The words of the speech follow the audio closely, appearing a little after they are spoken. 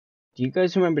Do you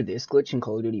guys remember this glitch in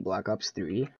Call of Duty Black Ops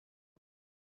 3?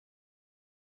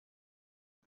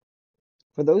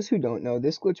 For those who don't know,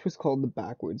 this glitch was called the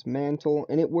backwards mantle,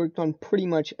 and it worked on pretty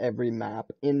much every map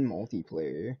in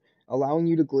multiplayer, allowing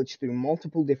you to glitch through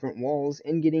multiple different walls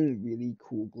and getting really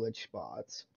cool glitch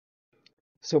spots.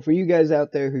 So for you guys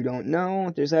out there who don't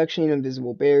know, there's actually an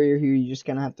invisible barrier here. You just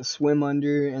kind of have to swim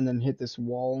under and then hit this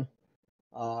wall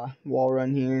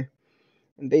run here.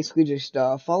 And basically just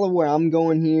follow where I'm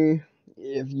going here.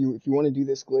 If you want to do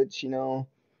this glitch,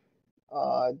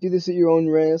 do this at your own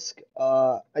risk.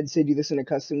 I'd say do this in a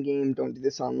custom game. Don't do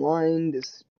this online.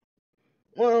 This,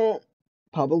 well,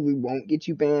 probably won't get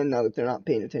you banned now that they're not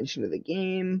paying attention to the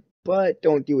game, but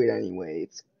don't do it anyway.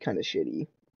 It's kind of shitty.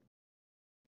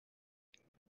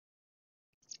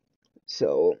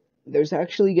 So, there's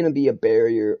actually going to be a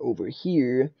barrier over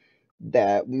here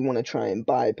that we want to try and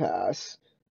bypass.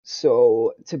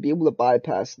 So, to be able to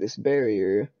bypass this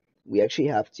barrier, we actually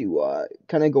have to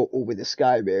kind of go over the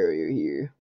sky barrier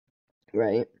here,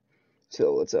 right?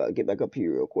 So let's get back up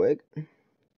here real quick.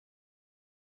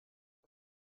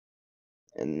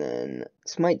 And then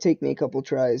this might take me a couple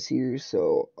tries here,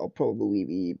 so I'll probably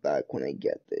be back when I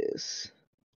get this.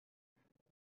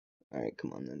 Alright,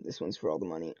 come on then. This one's for all the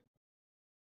money.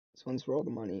 This one's for all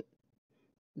the money.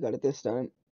 Got it this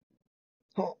time.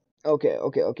 Oh, okay.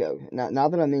 Now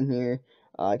that I'm in here,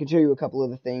 I can show you a couple of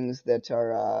the things that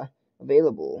are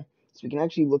available. So we can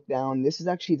actually look down. This is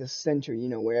actually the center,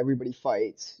 where everybody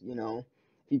fights, If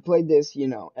you played this,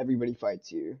 everybody fights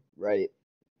here, right?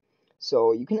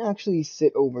 So you can actually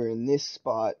sit over in this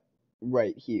spot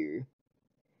right here,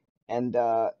 and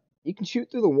you can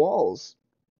shoot through the walls.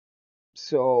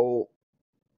 So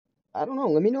I don't know.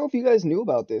 Let me know if you guys knew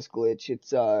about this glitch.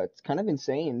 It's kind of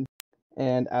insane.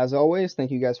 And as always,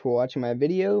 thank you guys for watching my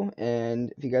video.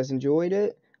 And if you guys enjoyed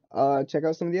it, check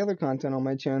out some of the other content on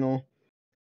my channel.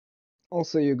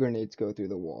 Also, your grenades go through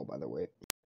the wall, by the way.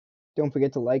 Don't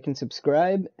forget to like and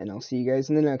subscribe, and I'll see you guys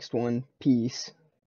in the next one. Peace.